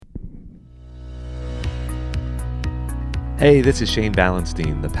Hey, this is Shane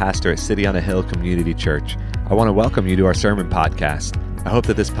Ballenstein, the pastor at City on a Hill Community Church. I want to welcome you to our sermon podcast. I hope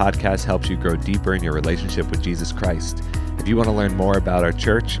that this podcast helps you grow deeper in your relationship with Jesus Christ. If you want to learn more about our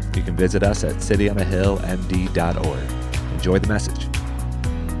church, you can visit us at cityonahillmd.org. Enjoy the message.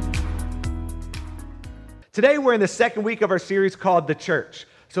 Today we're in the second week of our series called The Church.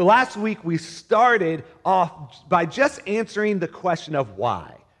 So last week we started off by just answering the question of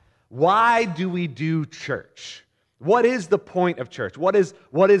why. Why do we do church? What is the point of church? What is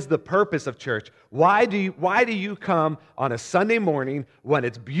the purpose of church? Why do you come on a Sunday morning when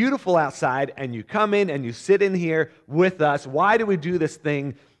it's beautiful outside and you come in and you sit in here with us? Why do we do this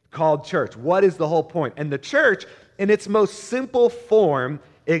thing called church? What is the whole point? And the church, in its most simple form,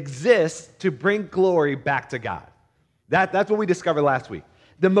 exists to bring glory back to God. That's what we discovered last week.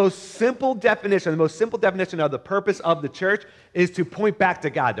 The most simple definition of the purpose of the church is to point back to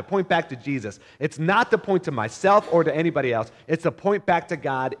God, to point back to Jesus. It's not to point to myself or to anybody else. It's to point back to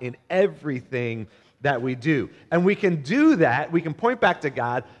God in everything that we do. And we can do that, we can point back to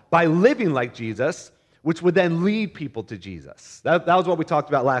God by living like Jesus, which would then lead people to Jesus. That was what we talked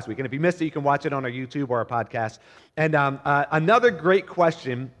about last week. And if you missed it, you can watch it on our YouTube or our podcast. And another great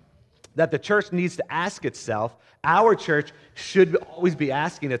question that the church needs to ask itself, our church should always be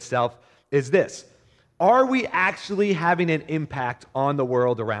asking itself, is this: are we actually having an impact on the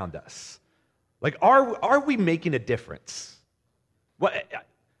world around us? Like, are we making a difference?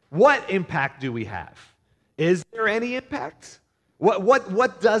 What impact do we have? Is there any impact?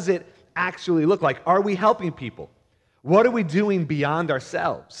 What does it actually look like? Are we helping people? What are we doing beyond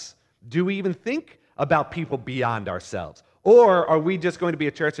ourselves? Do we even think about people beyond ourselves? Or are we just going to be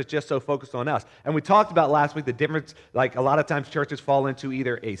a church that's just so focused on us? And we talked about last week the difference, like a lot of times churches fall into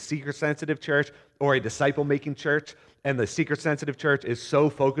either a seeker-sensitive church or a disciple-making church. And the seeker-sensitive church is so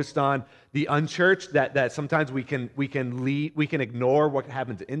focused on the unchurched that sometimes we can ignore what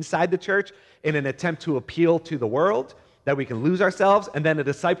happens inside the church in an attempt to appeal to the world, that we can lose ourselves. And then a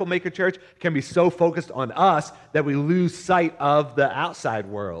disciple-maker church can be so focused on us that we lose sight of the outside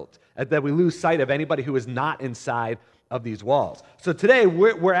world, that we lose sight of anybody who is not inside of these walls. So today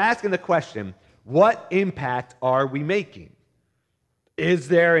we're asking the question, what impact are we making? Is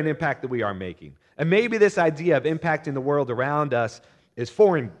there an impact that we are making? And maybe this idea of impacting the world around us is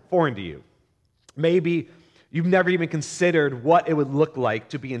foreign to you. Maybe you've never even considered what it would look like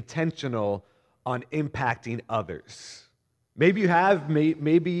to be intentional on impacting others. Maybe you have,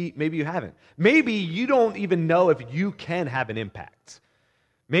 maybe you haven't. Maybe you don't even know if you can have an impact.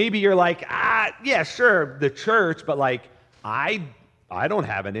 Maybe you're like, yeah, sure, the church, but like, I don't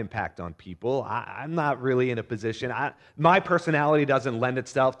have an impact on people. I'm not really in a position. My personality doesn't lend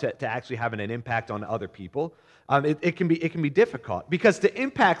itself to actually having an impact on other people. It can be difficult because to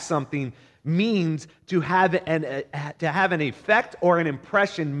impact something means to have an effect or an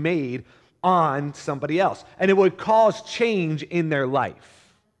impression made on somebody else, and it would cause change in their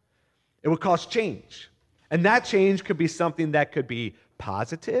life. It would cause change, and that change could be something that could be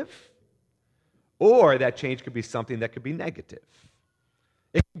positive, or that change could be something that could be negative.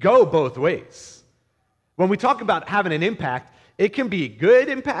 It can go both ways. When we talk about having an impact, it can be a good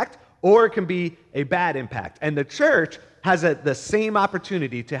impact or it can be a bad impact. And the church has the same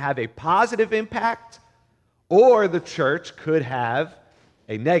opportunity to have a positive impact, or the church could have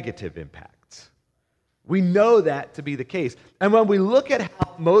a negative impact. We know that to be the case. And when we look at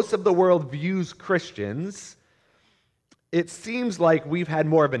how most of the world views Christians, it seems like we've had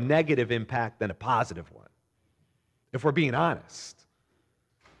more of a negative impact than a positive one, if we're being honest.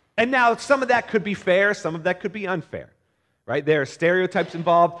 And now some of that could be fair, some of that could be unfair, right? There are stereotypes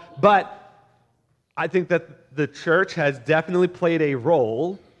involved, but I think that the church has definitely played a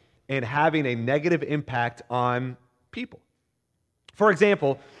role in having a negative impact on people. For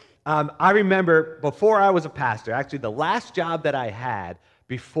example, I remember before I was a pastor, actually the last job that I had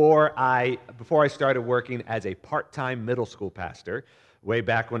before I started working as a part-time middle school pastor, way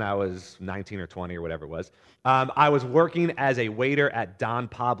back when I was 19 or 20 or whatever it was, I was working as a waiter at Don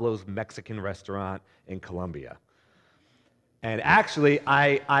Pablo's Mexican restaurant in Colombia. And actually,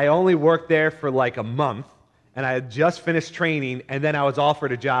 I only worked there for like a month, and I had just finished training, and then I was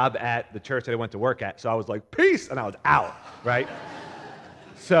offered a job at the church that I went to work at. So I was like, peace, and I was out, right?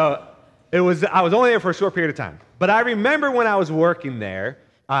 So I was only there for a short period of time. But I remember when I was working there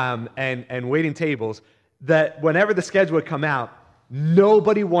and waiting tables, that whenever the schedule would come out,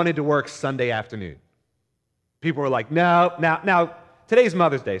 nobody wanted to work Sunday afternoon. People were like, no, now today's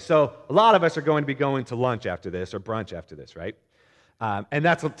Mother's Day, so a lot of us are going to be going to lunch after this or brunch after this, right? And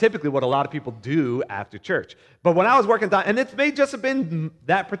that's typically what a lot of people do after church. But when I was working, and it may just have been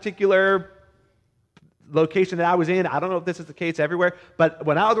that particular location that I was in, I don't know if this is the case everywhere, but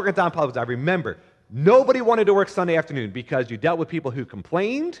when I was working at Don Pablo's, I remember nobody wanted to work Sunday afternoon because you dealt with people who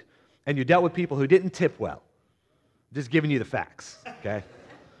complained and you dealt with people who didn't tip well. Just giving you the facts, okay?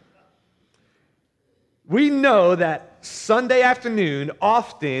 We know that Sunday afternoon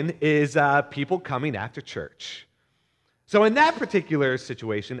often is people coming after church. So in that particular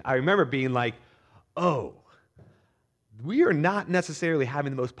situation, I remember being like, oh, we are not necessarily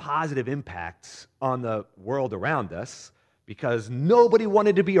having the most positive impacts on the world around us because nobody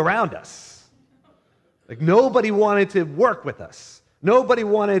wanted to be around us. Like nobody wanted to work with us. Nobody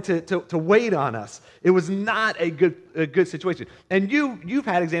wanted to wait on us. It was not a good situation. And you've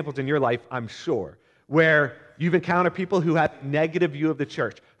had examples in your life, I'm sure, where you've encountered people who have a negative view of the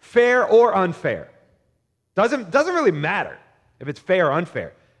church, fair or unfair. Doesn't really matter if it's fair or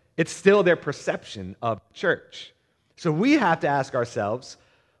unfair. It's still their perception of church. So we have to ask ourselves,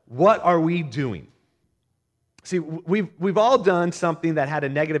 what are we doing? See, we've all done something that had a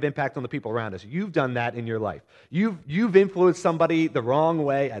negative impact on the people around us. You've done that in your life. You've influenced somebody the wrong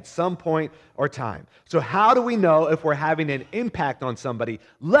way at some point or time. So how do we know if we're having an impact on somebody,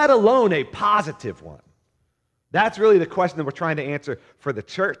 let alone a positive one? That's really the question that we're trying to answer for the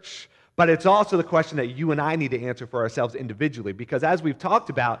church. But it's also the question that you and I need to answer for ourselves individually. Because as we've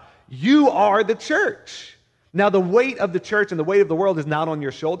talked about, you are the church. Now, the weight of the church and the weight of the world is not on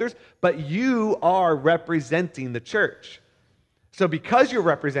your shoulders, but you are representing the church. So because you're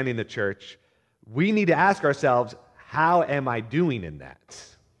representing the church, we need to ask ourselves, how am I doing in that?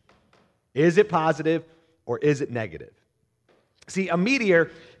 Is it positive or is it negative? See, a meteor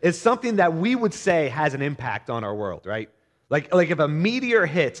is something that we would say has an impact on our world, right? Like if a meteor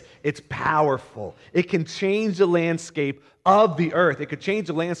hits, it's powerful. It can change the landscape of the earth. It could change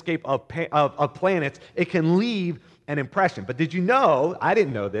the landscape of planets. It can leave an impression. But did you know, I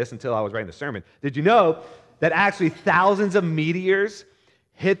didn't know this until I was writing the sermon, did you know that actually thousands of meteors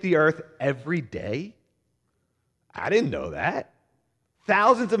hit the earth every day? I didn't know that.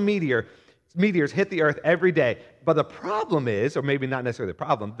 Thousands of meteors hit the earth every day. But the problem is, or maybe not necessarily the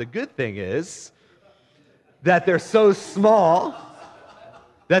problem, the good thing is that they're so small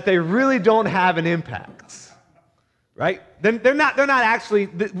that they really don't have an impact, right? They're not actually,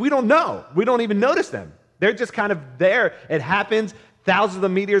 we don't know. We don't even notice them. They're just kind of there. It happens. Thousands of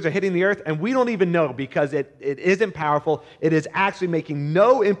meteors are hitting the earth, and we don't even know because it isn't powerful. It is actually making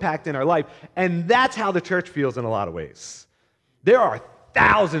no impact in our life, and that's how the church feels in a lot of ways. There are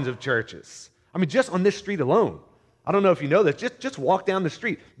thousands of churches. I mean, just on this street alone. I don't know if you know this. Just walk down the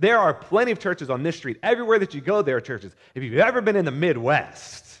street. There are plenty of churches on this street. Everywhere that you go, there are churches. If you've ever been in the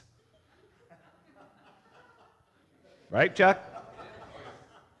Midwest, right, Chuck?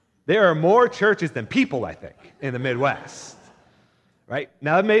 There are more churches than people, I think, in the Midwest, right?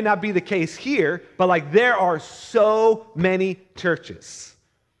 Now, it may not be the case here, but like there are so many churches.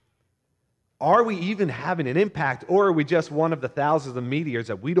 Are we even having an impact, or are we just one of the thousands of meteors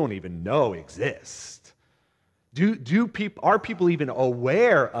that we don't even know exist? Are people even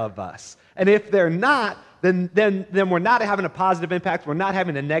aware of us? And if they're not, then we're not having a positive impact. We're not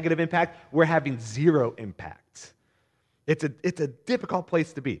having a negative impact. We're having zero impact. It's a difficult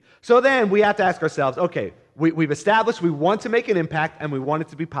place to be. So then we have to ask ourselves, okay, we've established we want to make an impact and we want it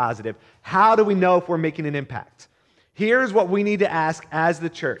to be positive. How do we know if we're making an impact? Here's what we need to ask as the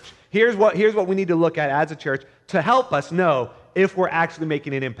church. Here's what we need to look at as a church to help us know if we're actually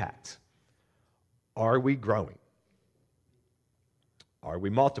making an impact. Are we growing? Are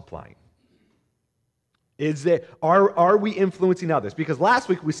we multiplying? Are we influencing others? Because last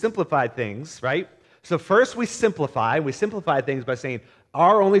week we simplified things, right? So first we simplified things by saying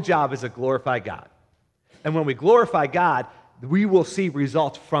our only job is to glorify God. And when we glorify God, we will see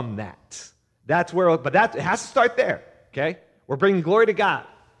results from that. It has to start there, okay? We're bringing glory to God.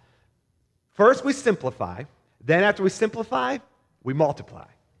 First we simplify, then after we simplify, we multiply.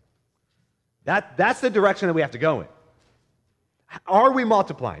 That's the direction that we have to go in. Are we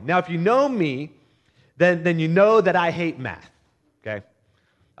multiplying? Now, if you know me, then you know that I hate math, okay?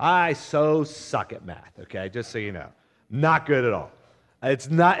 I so suck at math, okay? Just so you know. Not good at all. It's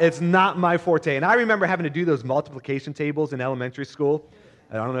not my forte. And I remember having to do those multiplication tables in elementary school.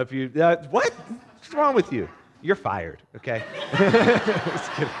 I don't know if you... what? What's wrong with you? You're fired, okay?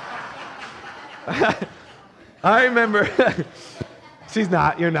 Just kidding. I remember... She's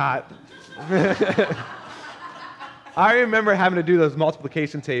not. You're not. I remember having to do those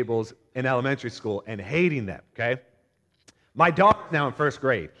multiplication tables in elementary school and hating them, okay? My daughter's now in first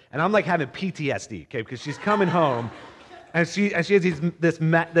grade, and I'm like having PTSD, okay, because she's coming home, And she has this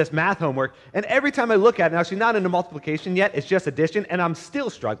math homework, and every time I look at it, now she's not into multiplication yet, it's just addition, and I'm still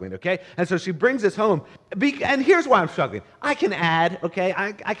struggling, okay? And so she brings this home, and here's why I'm struggling. I can add, okay?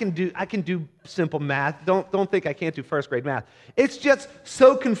 I can do simple math. Don't think I can't do first grade math. It's just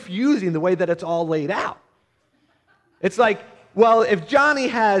so confusing the way that it's all laid out. It's like, well, if Johnny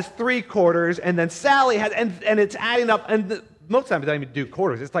has 3/4, and then Sally has, and it's adding up, and most times I don't even do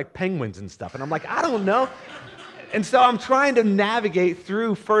quarters. It's like penguins and stuff, and I'm like, I don't know. And so I'm trying to navigate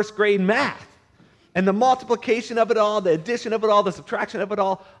through first grade math. And the multiplication of it all, the addition of it all, the subtraction of it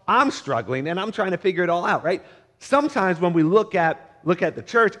all, I'm struggling, and I'm trying to figure it all out, right? Sometimes when we look at the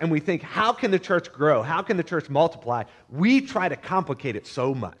church and we think, how can the church grow? How can the church multiply? We try to complicate it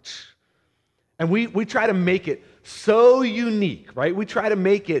so much. And we try to make it so unique, right? We try to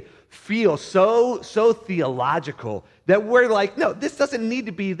make it feel so theological that we're like, no, this doesn't need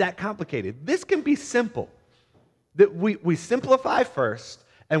to be that complicated. This can be simple. That we simplify first,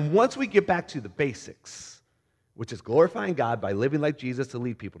 and once we get back to the basics, which is glorifying God by living like Jesus to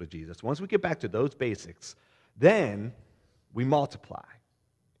lead people to Jesus, once we get back to those basics, then we multiply.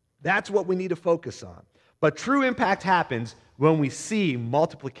 That's what we need to focus on. But true impact happens when we see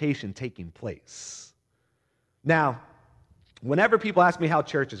multiplication taking place. Now, whenever people ask me how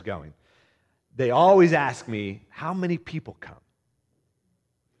church is going, they always ask me, how many people come?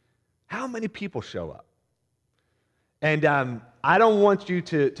 How many people show up? And I don't want you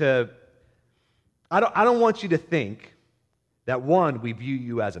I don't want you to think that, one, we view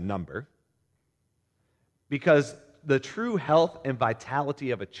you as a number, because the true health and vitality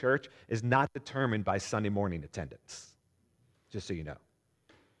of a church is not determined by Sunday morning attendance, just so you know.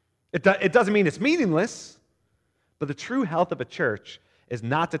 It doesn't mean it's meaningless, but the true health of a church is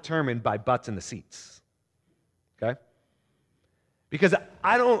not determined by butts in the seats, okay? Because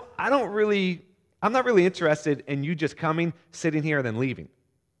I'm not really interested in you just coming, sitting here, and then leaving.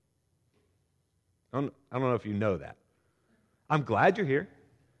 I don't know if you know that. I'm glad you're here,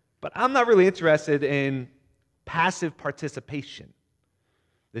 but I'm not really interested in passive participation.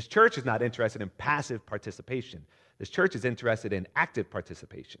 This church is not interested in passive participation. This church is interested in active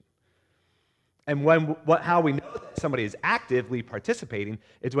participation. And how we know that somebody is actively participating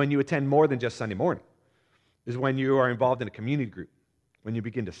is when you attend more than just Sunday morning. Is when you are involved in a community group, when you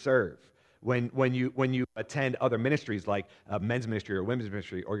begin to serve, when you attend other ministries like men's ministry or women's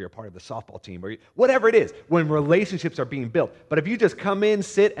ministry, or you're part of the softball team, or whatever it is, when relationships are being built. But if you just come in,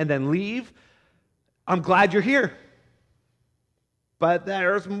 sit, and then leave, I'm glad you're here. But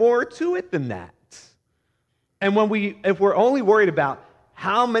there's more to it than that. And if we're only worried about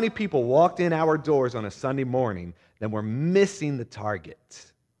how many people walked in our doors on a Sunday morning, then we're missing the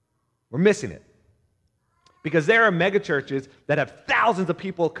target. We're missing it. Because there are mega churches that have thousands of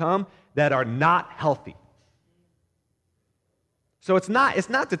people come that are not healthy. So it's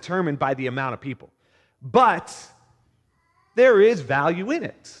not determined by the amount of people. But there is value in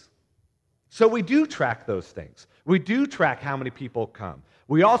it. So we do track those things. We do track how many people come.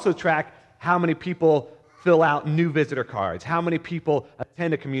 We also track how many people fill out new visitor cards, how many people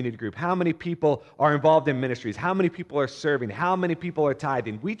attend a community group, how many people are involved in ministries, how many people are serving, how many people are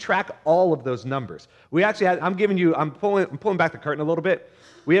tithing. We track all of those numbers. We actually have, I'm pulling back the curtain a little bit.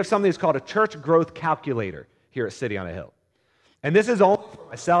 We have something that's called a church growth calculator here at City on a Hill. And this is only for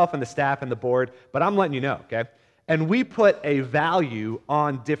myself and the staff and the board, but I'm letting you know, okay? And we put a value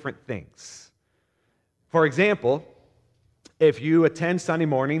on different things. For example, if you attend Sunday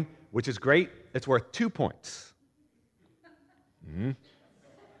morning, which is great, it's worth 2 points. Mm-hmm.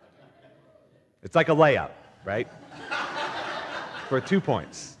 It's like a layup, right? For 2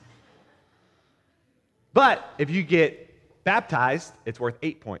 points. But if you get baptized, it's worth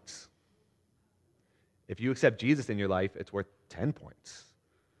 8 points. If you accept Jesus in your life, it's worth 10 points.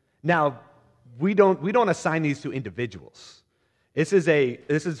 Now, we don't assign these to individuals. This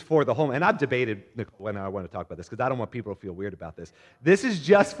is for the whole, and I've debated, Nicole, and I want to talk about this because I don't want people to feel weird about this. This is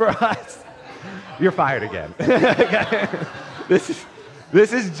just for us. You're fired again.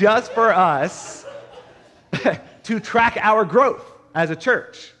 This is just for us to track our growth as a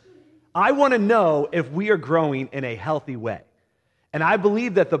church. I want to know if we are growing in a healthy way. And I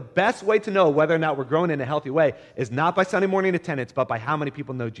believe that the best way to know whether or not we're growing in a healthy way is not by Sunday morning attendance, but by how many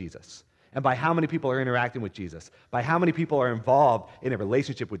people know Jesus, and by how many people are interacting with Jesus, by how many people are involved in a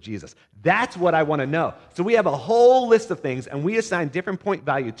relationship with Jesus. That's what I want to know. So we have a whole list of things, and we assign different point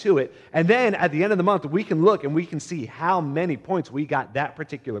value to it. And then at the end of the month, we can look and we can see how many points we got that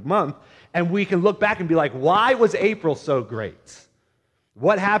particular month. And we can look back and be like, why was April so great?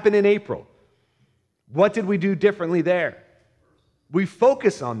 What happened in April? What did we do differently there? We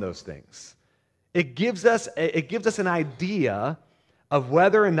focus on those things. It gives us an idea of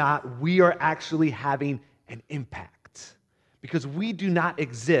whether or not we are actually having an impact, because we do not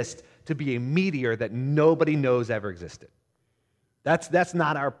exist to be a meteor that nobody knows ever existed. That's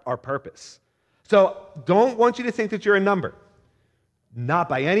not our purpose. So don't want you to think that you're a number. Not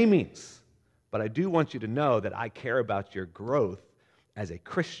by any means. But I do want you to know that I care about your growth as a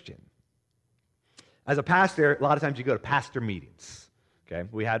Christian. As a pastor, a lot of times you go to pastor meetings. Okay?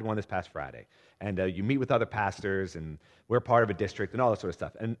 We had one this past Friday. And you meet with other pastors, and we're part of a district and all that sort of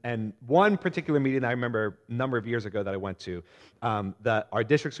stuff. And one particular meeting I remember a number of years ago that I went to, our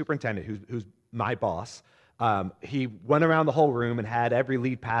district superintendent, who's my boss, he went around the whole room and had every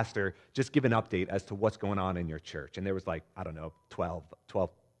lead pastor just give an update as to what's going on in your church. And there was 12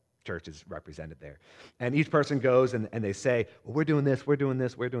 churches represented there. And each person goes and they say, well, we're doing this, we're doing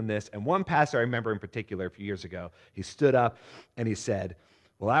this, we're doing this. And one pastor I remember in particular a few years ago, he stood up and he said,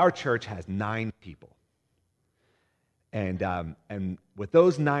 well, our church has 9 people. And with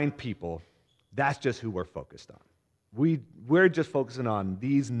those 9 people, that's just who we're focused on. We're just focusing on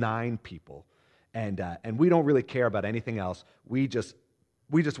these 9 people. And we don't really care about anything else. We just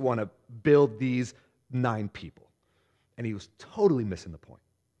want to build these 9 people. And he was totally missing the point.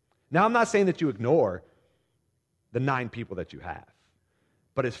 Now, I'm not saying that you ignore the 9 people that you have,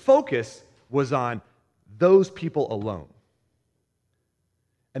 but his focus was on those people alone.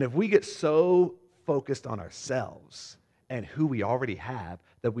 And if we get so focused on ourselves and who we already have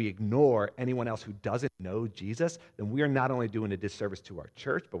that we ignore anyone else who doesn't know Jesus, then we are not only doing a disservice to our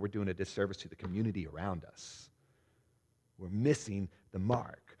church, but we're doing a disservice to the community around us. We're missing the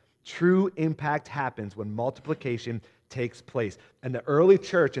mark. True impact happens when multiplication takes place. And the early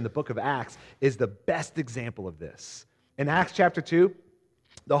church in the book of Acts is the best example of this. In Acts chapter 2,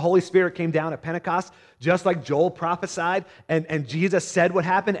 the Holy Spirit came down at Pentecost, just like Joel prophesied, and Jesus said what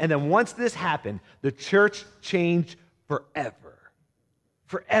happened. And then once this happened, the church changed forever.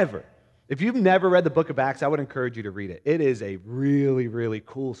 Forever. If you've never read the book of Acts, I would encourage you to read it. It is a really, really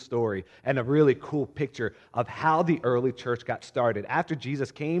cool story and a really cool picture of how the early church got started. After Jesus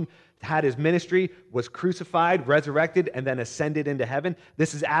came, had his ministry, was crucified, resurrected, and then ascended into heaven.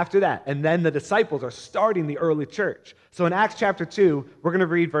 This is after that. And then the disciples are starting the early church. So in Acts chapter 2, we're going to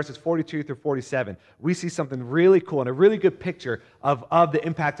read verses 42 through 47. We see something really cool and a really good picture of the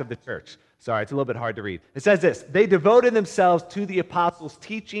impact of the church. Sorry, it's a little bit hard to read. It says this: they devoted themselves to the apostles'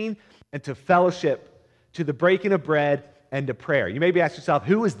 teaching and to fellowship, to the breaking of bread, and to prayer. You maybe ask yourself,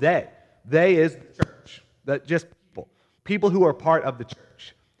 who is they? They is the church, just people who are part of the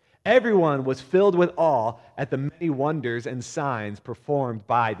church. Everyone was filled with awe at the many wonders and signs performed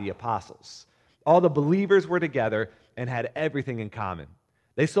by the apostles. All the believers were together and had everything in common.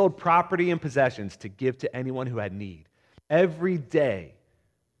 They sold property and possessions to give to anyone who had need. Every day,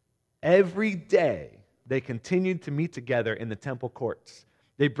 they continued to meet together in the temple courts.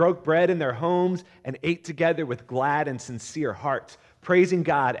 They broke bread in their homes and ate together with glad and sincere hearts, praising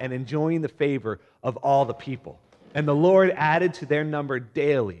God and enjoying the favor of all the people. And the Lord added to their number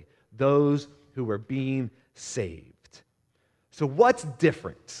daily those who were being saved. So what's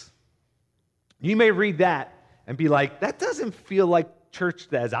different? You may read that and be like, that doesn't feel like church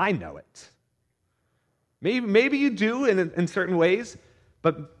as I know it. Maybe you do in certain ways,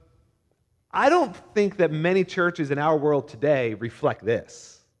 but I don't think that many churches in our world today reflect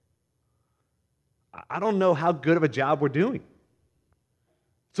this. I don't know how good of a job we're doing.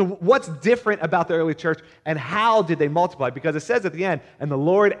 So what's different about the early church, and how did they multiply? Because it says at the end, and the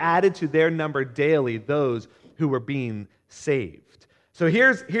Lord added to their number daily those who were being saved. So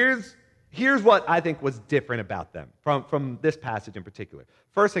here's what I think was different about them from this passage in particular.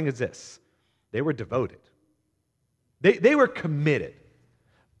 First thing is this: they were devoted. They were committed.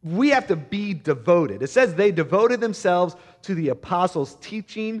 We have to be devoted. It says they devoted themselves to the apostles'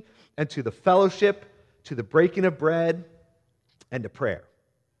 teaching and to the fellowship, to the breaking of bread, and to prayer.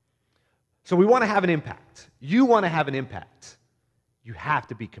 So we want to have an impact. You want to have an impact. You have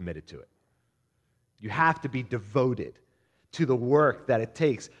to be committed to it. You have to be devoted to the work that it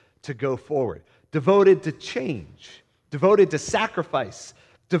takes to go forward. Devoted to change. Devoted to sacrifice.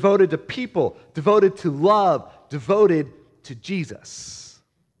 Devoted to people. Devoted to love. Devoted to Jesus.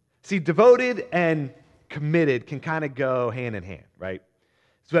 See, devoted and committed can kind of go hand in hand, right?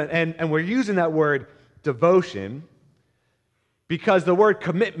 So, and we're using that word devotion because the word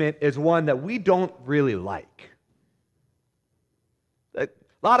commitment is one that we don't really like. A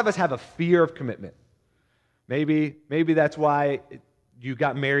lot of us have a fear of commitment. Maybe that's why you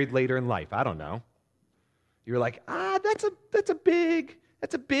got married later in life. I don't know. You're like, that's a big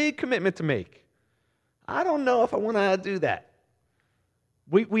commitment to make. I don't know if I want to do that.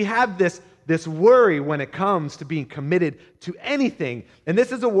 We have this this worry when it comes to being committed to anything. And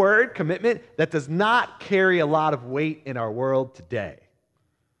this is a word, commitment, that does not carry a lot of weight in our world today.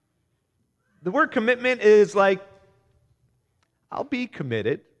 The word commitment is like, I'll be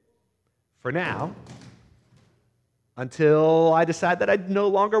committed for now until I decide that I no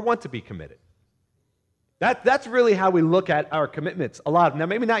longer want to be committed. That's really how we look at our commitments. A lot of, now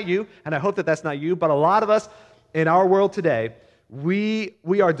maybe not you, and I hope that that's not you, but a lot of us in our world today, we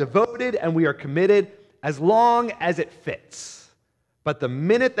are devoted and we are committed as long as it fits. But the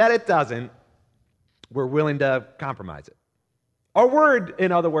minute that it doesn't, we're willing to compromise it. Our word,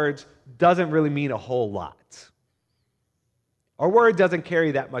 in other words, doesn't really mean a whole lot. Our word doesn't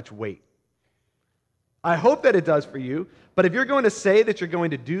carry that much weight. I hope that it does for you, but if you're going to say that you're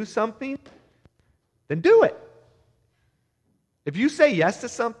going to do something, then do it. If you say yes to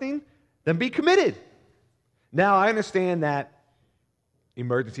something, then be committed. Now, I understand that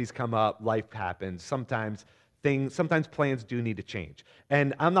emergencies come up, life happens, sometimes plans do need to change.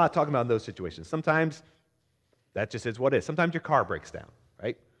 And I'm not talking about in those situations. Sometimes that just is what it is. Sometimes your car breaks down,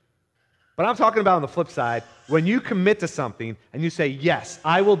 right? But I'm talking about on the flip side, when you commit to something and you say, yes,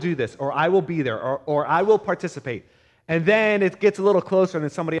 I will do this, or I will be there, or I will participate, and then it gets a little closer and then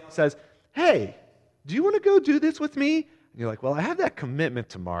somebody else says, hey, do you want to go do this with me? And you're like, well, I have that commitment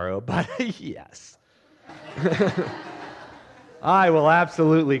tomorrow, but yes. I will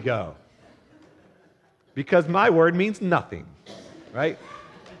absolutely go. Because my word means nothing, right?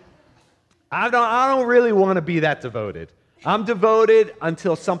 I don't really want to be that devoted. I'm devoted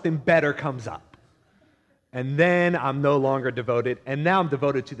until something better comes up. And then I'm no longer devoted, and now I'm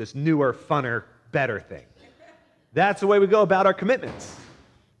devoted to this newer, funner, better thing. That's the way we go about our commitments.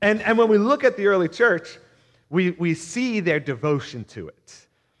 And when we look at the early church, we see their devotion to it.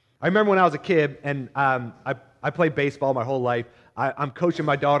 I remember when I was a kid, and I played baseball my whole life. I'm coaching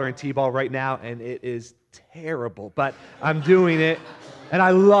my daughter in t-ball right now, and it is terrible, but I'm doing it. And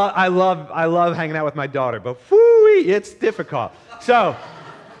I love hanging out with my daughter, but whoo, it's difficult. So,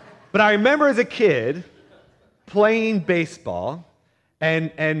 but I remember as a kid playing baseball,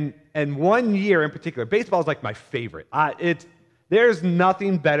 and one year in particular, baseball is like my favorite. There's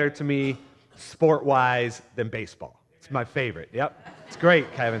nothing better to me sport-wise than baseball. It's my favorite. Yep, it's great,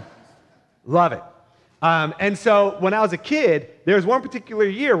 Kevin. Love it. And so when I was a kid, there was one particular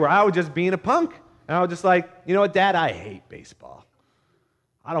year where I was just being a punk, and I was just like, you know what, Dad, I hate baseball.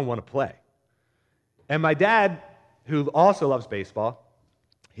 I don't want to play. And my dad, who also loves baseball,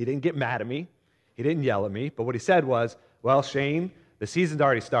 he didn't get mad at me. He didn't yell at me. But what he said was, well, Shane, the season's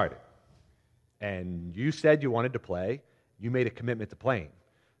already started. And you said you wanted to play. You made a commitment to playing.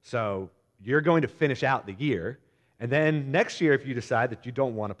 So you're going to finish out the year. And then next year, if you decide that you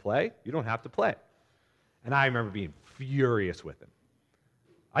don't want to play, you don't have to play. And I remember being furious with him.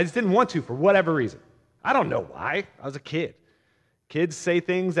 I just didn't want to for whatever reason. I don't know why. I was a kid. Kids say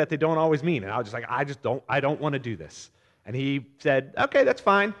things that they don't always mean. And I was just like, I don't want to do this. And he said, okay, that's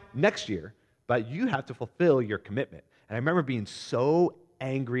fine, next year, but you have to fulfill your commitment. And I remember being so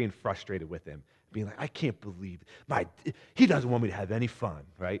angry and frustrated with him, being like, I can't believe he doesn't want me to have any fun,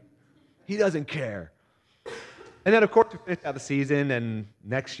 right? He doesn't care. And then, of course, we finished out the season, and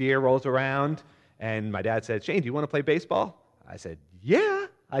next year rolls around, and my dad said, Shane, do you want to play baseball? I said, yeah,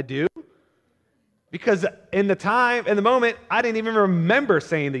 I do. Because in the moment, I didn't even remember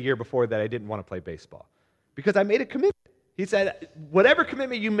saying the year before that I didn't want to play baseball. Because I made a commitment. He said, whatever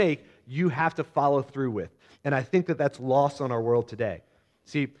commitment you make, you have to follow through with. And I think that that's lost on our world today.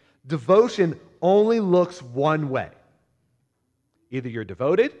 See, devotion only looks one way. Either you're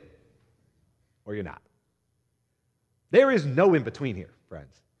devoted or you're not. There is no in between here,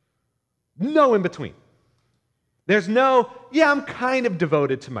 friends. No in between. There's no, yeah, I'm kind of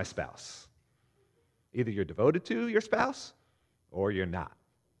devoted to my spouse. Either you're devoted to your spouse or you're not.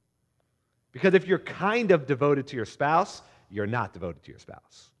 Because if you're kind of devoted to your spouse, you're not devoted to your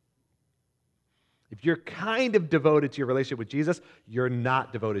spouse. If you're kind of devoted to your relationship with Jesus, you're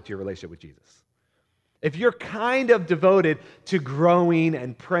not devoted to your relationship with Jesus. If you're kind of devoted to growing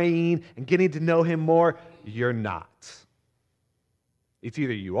and praying and getting to know him more, you're not. It's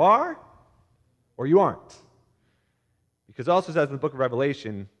either you are or you aren't. Because it also says in the book of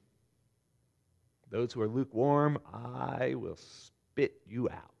Revelation, those who are lukewarm, I will spit you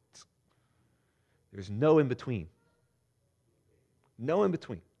out. There's no in between. No in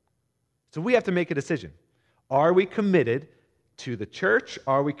between. So we have to make a decision. Are we committed to the church?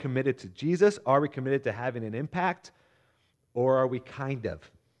 Are we committed to Jesus? Are we committed to having an impact? Or are we kind of?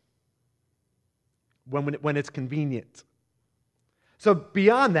 When it's convenient. So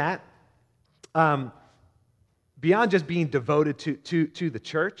beyond that, beyond just being devoted to the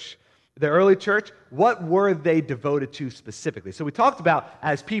church, The early church, what were they devoted to specifically? So we talked about,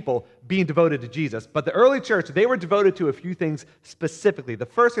 as people, being devoted to Jesus, but the early church, they were devoted to a few things specifically. The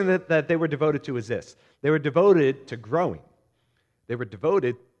first thing that they were devoted to is this. They were devoted to growing. They were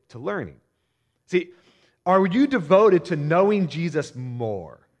devoted to learning. See, are you devoted to knowing Jesus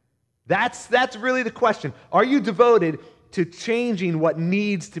more? That's really the question. Are you devoted to changing what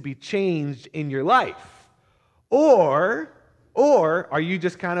needs to be changed in your life? Or are you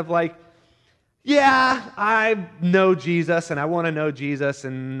just kind of like, yeah, I know Jesus and I want to know Jesus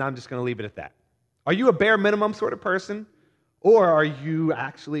and I'm just going to leave it at that? Are you a bare minimum sort of person? Or are you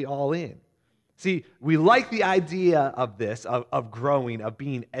actually all in? See, we like the idea of this, of growing, of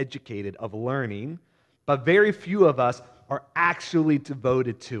being educated, of learning, but very few of us are actually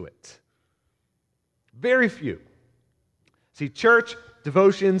devoted to it. Very few. See, church,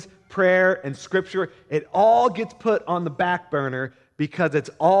 devotions, prayer, and scripture, it all gets put on the back burner because it's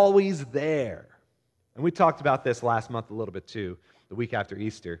always there. And we talked about this last month a little bit too, the week after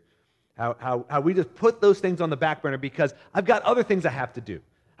Easter, how we just put those things on the back burner because I've got other things I have to do.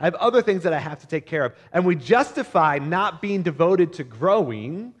 I have other things that I have to take care of. And we justify not being devoted to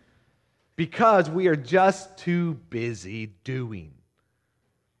growing because we are just too busy doing.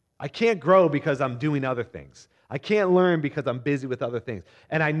 I can't grow because I'm doing other things. I can't learn because I'm busy with other things.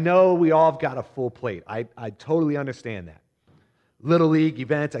 And I know we all have got a full plate. I totally understand that. Little league,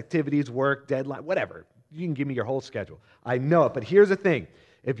 events, activities, work, deadline, whatever. You can give me your whole schedule. I know it. But here's the thing.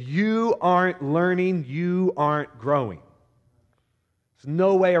 If you aren't learning, you aren't growing. There's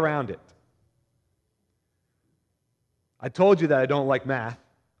no way around it. I told you that I don't like math.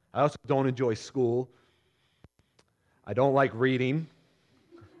 I also don't enjoy school. I don't like reading.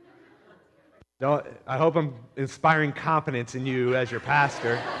 I hope I'm inspiring confidence in you as your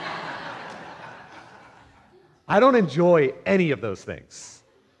pastor. I don't enjoy any of those things.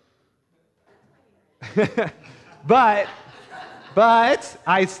 But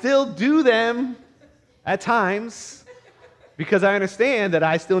I still do them at times because I understand that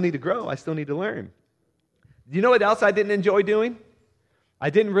I still need to grow. I still need to learn. You know what else I didn't enjoy doing? I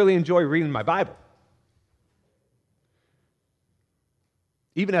didn't really enjoy reading my Bible.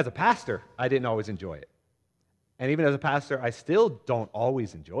 Even as a pastor, I didn't always enjoy it. And even as a pastor, I still don't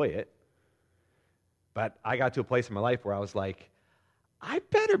always enjoy it. But I got to a place in my life where I was like, I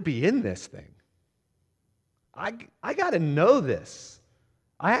better be in this thing. I got to know this.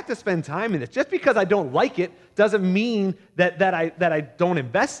 I have to spend time in it. Just because I don't like it doesn't mean that I don't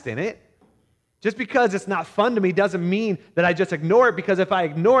invest in it. Just because it's not fun to me doesn't mean that I just ignore it, because if I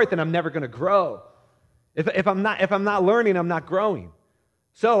ignore it, then I'm never going to grow. If I'm not learning, I'm not growing.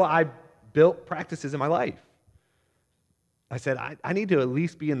 So I built practices in my life. I said, I need to at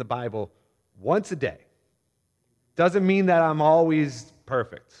least be in the Bible once a day. Doesn't mean that I'm always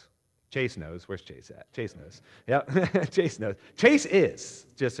perfect. Chase knows. Where's Chase at? Chase knows. Yep, Chase knows. Chase is,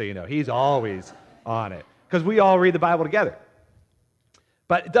 just so you know. He's always on it because we all read the Bible together.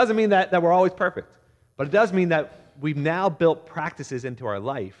 But it doesn't mean that we're always perfect. But it does mean that we've now built practices into our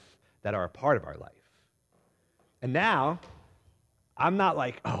life that are a part of our life. And now, I'm not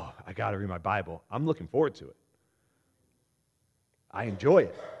like, oh, I got to read my Bible. I'm looking forward to it. I enjoy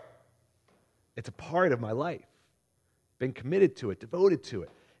it. It's a part of my life. Been committed to it, devoted to it.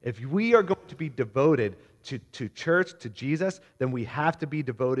 If we are going to be devoted to church, to Jesus, then we have to be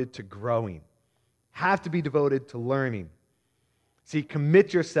devoted to growing. Have to be devoted to learning. See,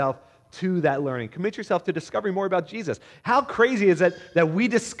 commit yourself to that learning. Commit yourself to discovering more about Jesus. How crazy is it that we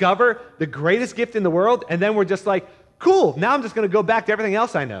discover the greatest gift in the world, and then we're just like, cool, now I'm just going to go back to everything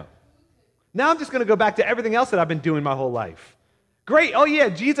else I know. Now I'm just going to go back to everything else that I've been doing my whole life. Great. Oh, yeah,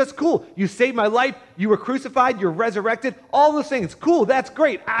 Jesus, cool. You saved my life. You were crucified. You're resurrected. All those things. Cool. That's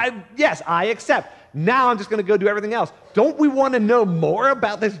great. Yes, I accept. Now I'm just going to go do everything else. Don't we want to know more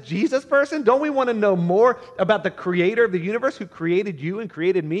about this Jesus person? Don't we want to know more about the creator of the universe who created you and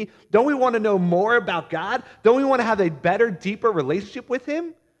created me? Don't we want to know more about God? Don't we want to have a better, deeper relationship with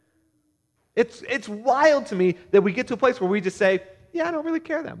him? It's wild to me that we get to a place where we just say, yeah, I don't really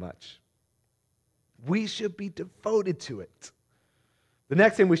care that much. We should be devoted to it. The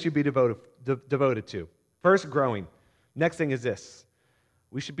next thing we should be devoted to. First, growing. Next thing is this.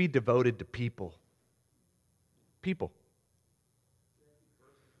 We should be devoted to people. People.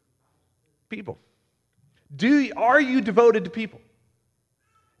 People. Are you devoted to people?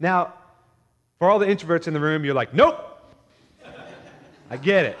 Now, for all the introverts in the room, you're like, nope. I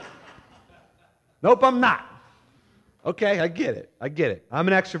get it. Nope, I'm not. Okay, I get it. I'm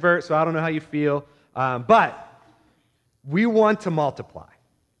an extrovert, so I don't know how you feel. But we want to multiply.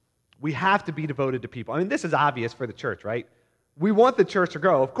 We have to be devoted to people. I mean, this is obvious for the church, right? We want the church to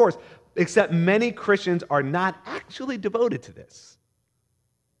grow, of course, except many Christians are not actually devoted to this.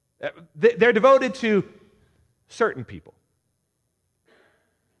 They're devoted to certain people.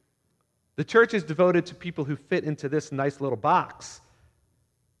 The church is devoted to people who fit into this nice little box.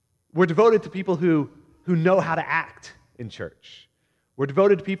 We're devoted to people who know how to act in church. We're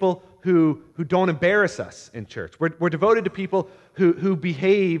devoted to people who don't embarrass us in church. We're devoted to people who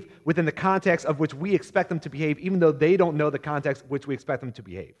behave within the context of which we expect them to behave, even though they don't know the context of which we expect them to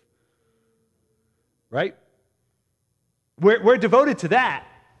behave. Right? We're devoted to that.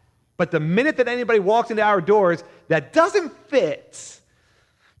 But the minute that anybody walks into our doors that doesn't fit,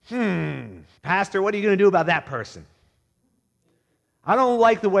 Pastor, what are you going to do about that person? I don't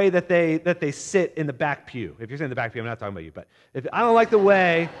like the way that they sit in the back pew. If you're sitting in the back pew, I'm not talking about you, but I don't like the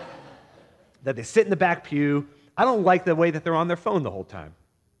way that they sit in the back pew. I don't like the way that they're on their phone the whole time.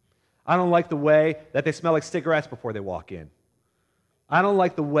 I don't like the way that they smell like cigarettes before they walk in. I don't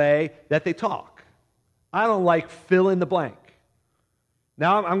like the way that they talk. I don't like fill in the blank.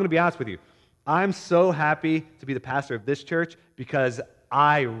 Now, I'm going to be honest with you. I'm so happy to be the pastor of this church because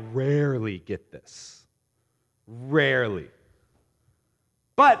I rarely get this. Rarely.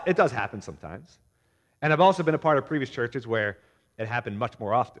 But it does happen sometimes. And I've also been a part of previous churches where it happened much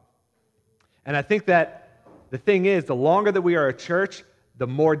more often. And I think that the thing is, the longer that we are a church, the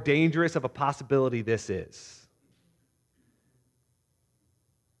more dangerous of a possibility this is.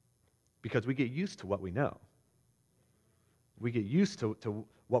 Because we get used to what we know. We get used to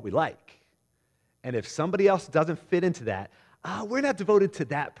what we like. And if somebody else doesn't fit into that, we're not devoted to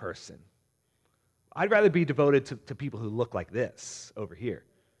that person. I'd rather be devoted to people who look like this over here.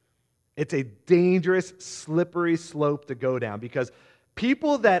 It's a dangerous, slippery slope to go down because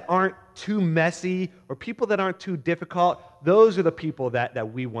people that aren't too messy or people that aren't too difficult, those are the people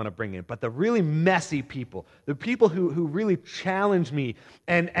that we want to bring in. But the really messy people, the people who really challenge me,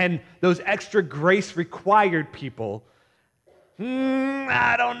 and those extra grace required people,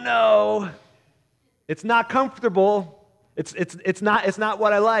 I don't know. It's not comfortable. It's not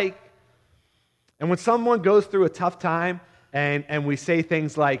what I like. And when someone goes through a tough time and we say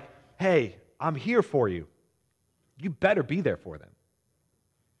things like, hey, I'm here for you, you better be there for them.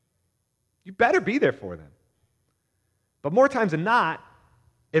 You better be there for them. But more times than not,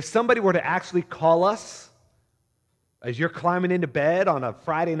 if somebody were to actually call us as you're climbing into bed on a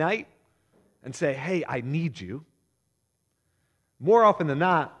Friday night and say, hey, I need you, more often than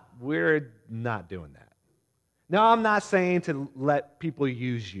not, we're not doing that. Now, I'm not saying to let people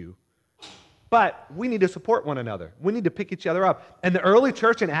use you, but we need to support one another. We need to pick each other up. And the early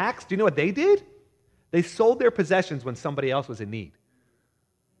church in Acts, do you know what they did? They sold their possessions when somebody else was in need.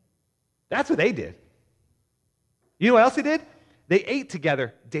 That's what they did. You know what else they did? They ate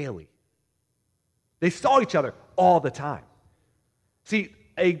together daily. They saw each other all the time. See,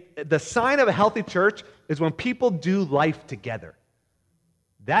 the sign of a healthy church is when people do life together.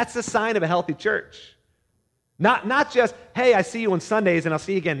 That's the sign of a healthy church. Not just, hey, I see you on Sundays and I'll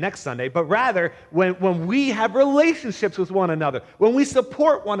see you again next Sunday, but rather when we have relationships with one another, when we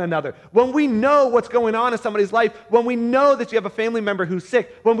support one another, when we know what's going on in somebody's life, when we know that you have a family member who's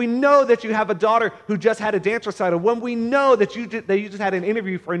sick, when we know that you have a daughter who just had a dance recital, when we know that you just had an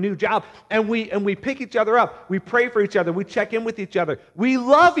interview for a new job, and we pick each other up, we pray for each other, we check in with each other, we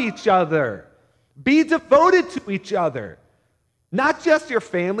love each other, be devoted to each other. Not just your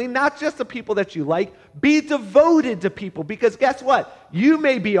family, not just the people that you like. Be devoted to people because guess what? You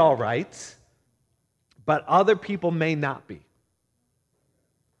may be all right, but other people may not be.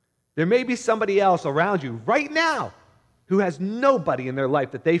 There may be somebody else around you right now who has nobody in their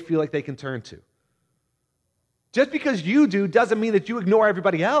life that they feel like they can turn to. Just because you do doesn't mean that you ignore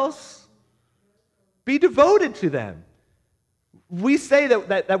everybody else. Be devoted to them. We say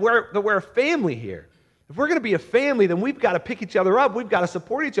that we're a family here. If we're going to be a family, then we've got to pick each other up. We've got to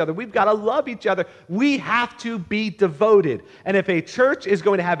support each other. We've got to love each other. We have to be devoted. And if a church is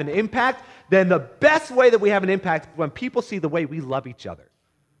going to have an impact, then the best way that we have an impact is when people see the way we love each other.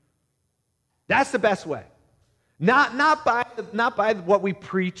 That's the best way. Not by what we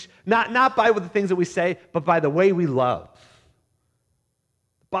preach, not by the things that we say, but by the way we love.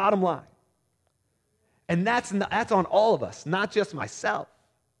 Bottom line. And that's on all of us, not just myself.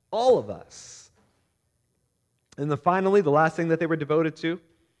 All of us. And then finally, the last thing that they were devoted to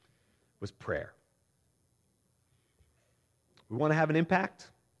was prayer. We want to have an impact?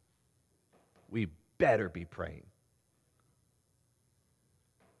 We better be praying.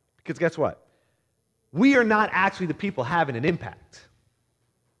 Because guess what? We are not actually the people having an impact.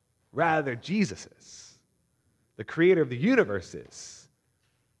 Rather, Jesus is. The creator of the universe is.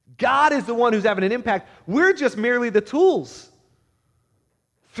 God is the one who's having an impact. We're just merely the tools.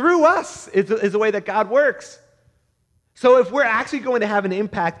 Through us is the way that God works. So if we're actually going to have an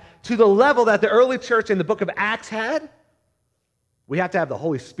impact to the level that the early church in the book of Acts had, we have to have the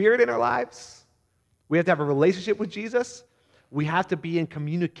Holy Spirit in our lives. We have to have a relationship with Jesus. We have to be in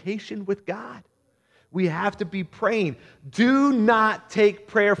communication with God. We have to be praying. Do not take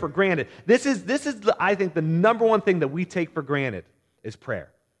prayer for granted. This is I think, the number one thing that we take for granted is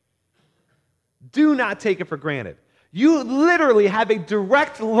prayer. Do not take it for granted. You literally have a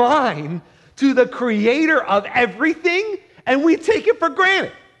direct line to the creator of everything, and we take it for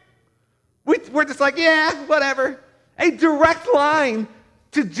granted. We're just like, yeah, whatever. A direct line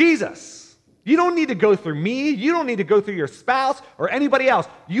to Jesus. You don't need to go through me. You don't need to go through your spouse or anybody else.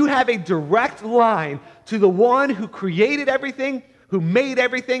 You have a direct line to the one who created everything, who made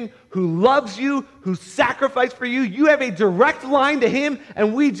everything, who loves you, who sacrificed for you. You have a direct line to him,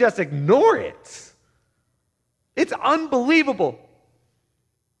 and we just ignore it. It's unbelievable.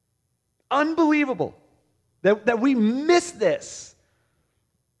 Unbelievable that we miss this.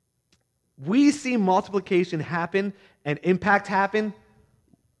 We see multiplication happen and impact happen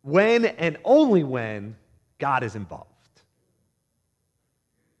when and only when God is involved.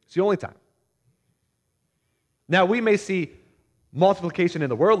 It's the only time. Now, we may see multiplication in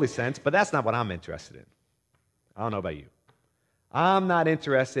the worldly sense, but that's not what I'm interested in. I don't know about you. I'm not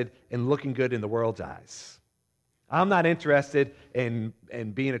interested in looking good in the world's eyes. I'm not interested in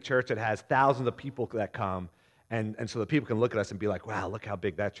being a church that has thousands of people that come, and so that people can look at us and be like, wow, look how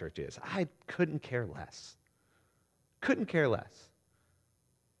big that church is. I couldn't care less. Couldn't care less.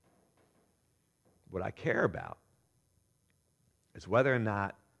 What I care about is whether or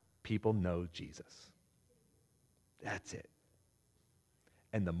not people know Jesus. That's it.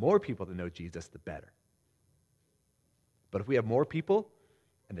 And the more people that know Jesus, the better. But if we have more people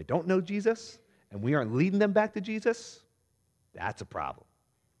and they don't know Jesus, and we aren't leading them back to Jesus, that's a problem.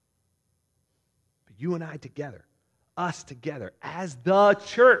 But you and I together, us together, as the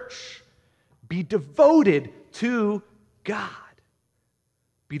church, be devoted to God.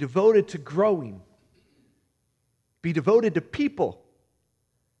 Be devoted to growing. Be devoted to people.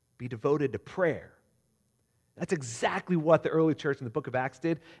 Be devoted to prayer. That's exactly what the early church in the book of Acts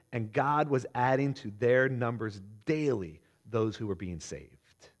did, and God was adding to their numbers daily those who were being saved.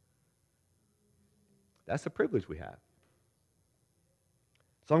 That's the privilege we have.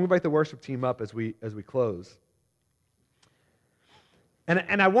 So I'm going to invite the worship team up as we close.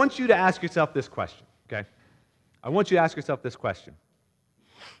 And I want you to ask yourself this question, okay? I want you to ask yourself this question.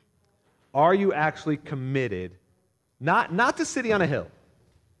 Are you actually committed, not to City on a Hill,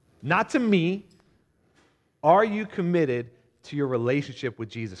 not to me, are you committed to your relationship with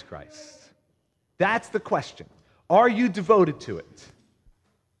Jesus Christ? That's the question. Are you devoted to it?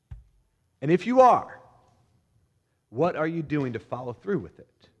 And if you are, what are you doing to follow through with it?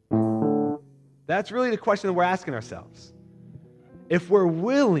 That's really the question that we're asking ourselves. If we're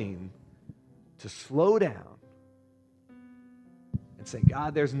willing to slow down and say,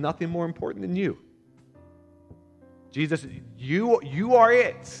 God, there's nothing more important than you. Jesus, you are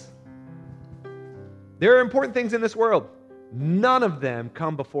it. There are important things in this world. None of them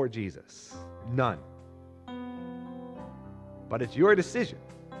come before Jesus. None. But it's your decision.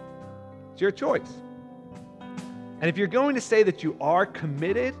 It's your choice. And if you're going to say that you are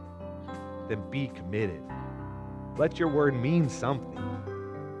committed, then be committed. Let your word mean something.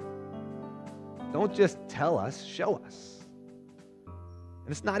 Don't just tell us, show us. And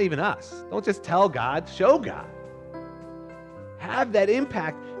it's not even us. Don't just tell God, show God. Have that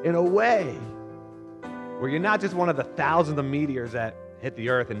impact in a way where you're not just one of the thousands of meteors that hit the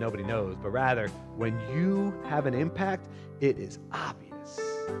earth and nobody knows, but rather when you have an impact, it is obvious.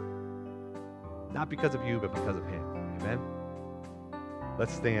 Not because of you, but because of him. Amen?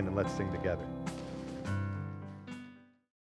 Let's stand and let's sing together.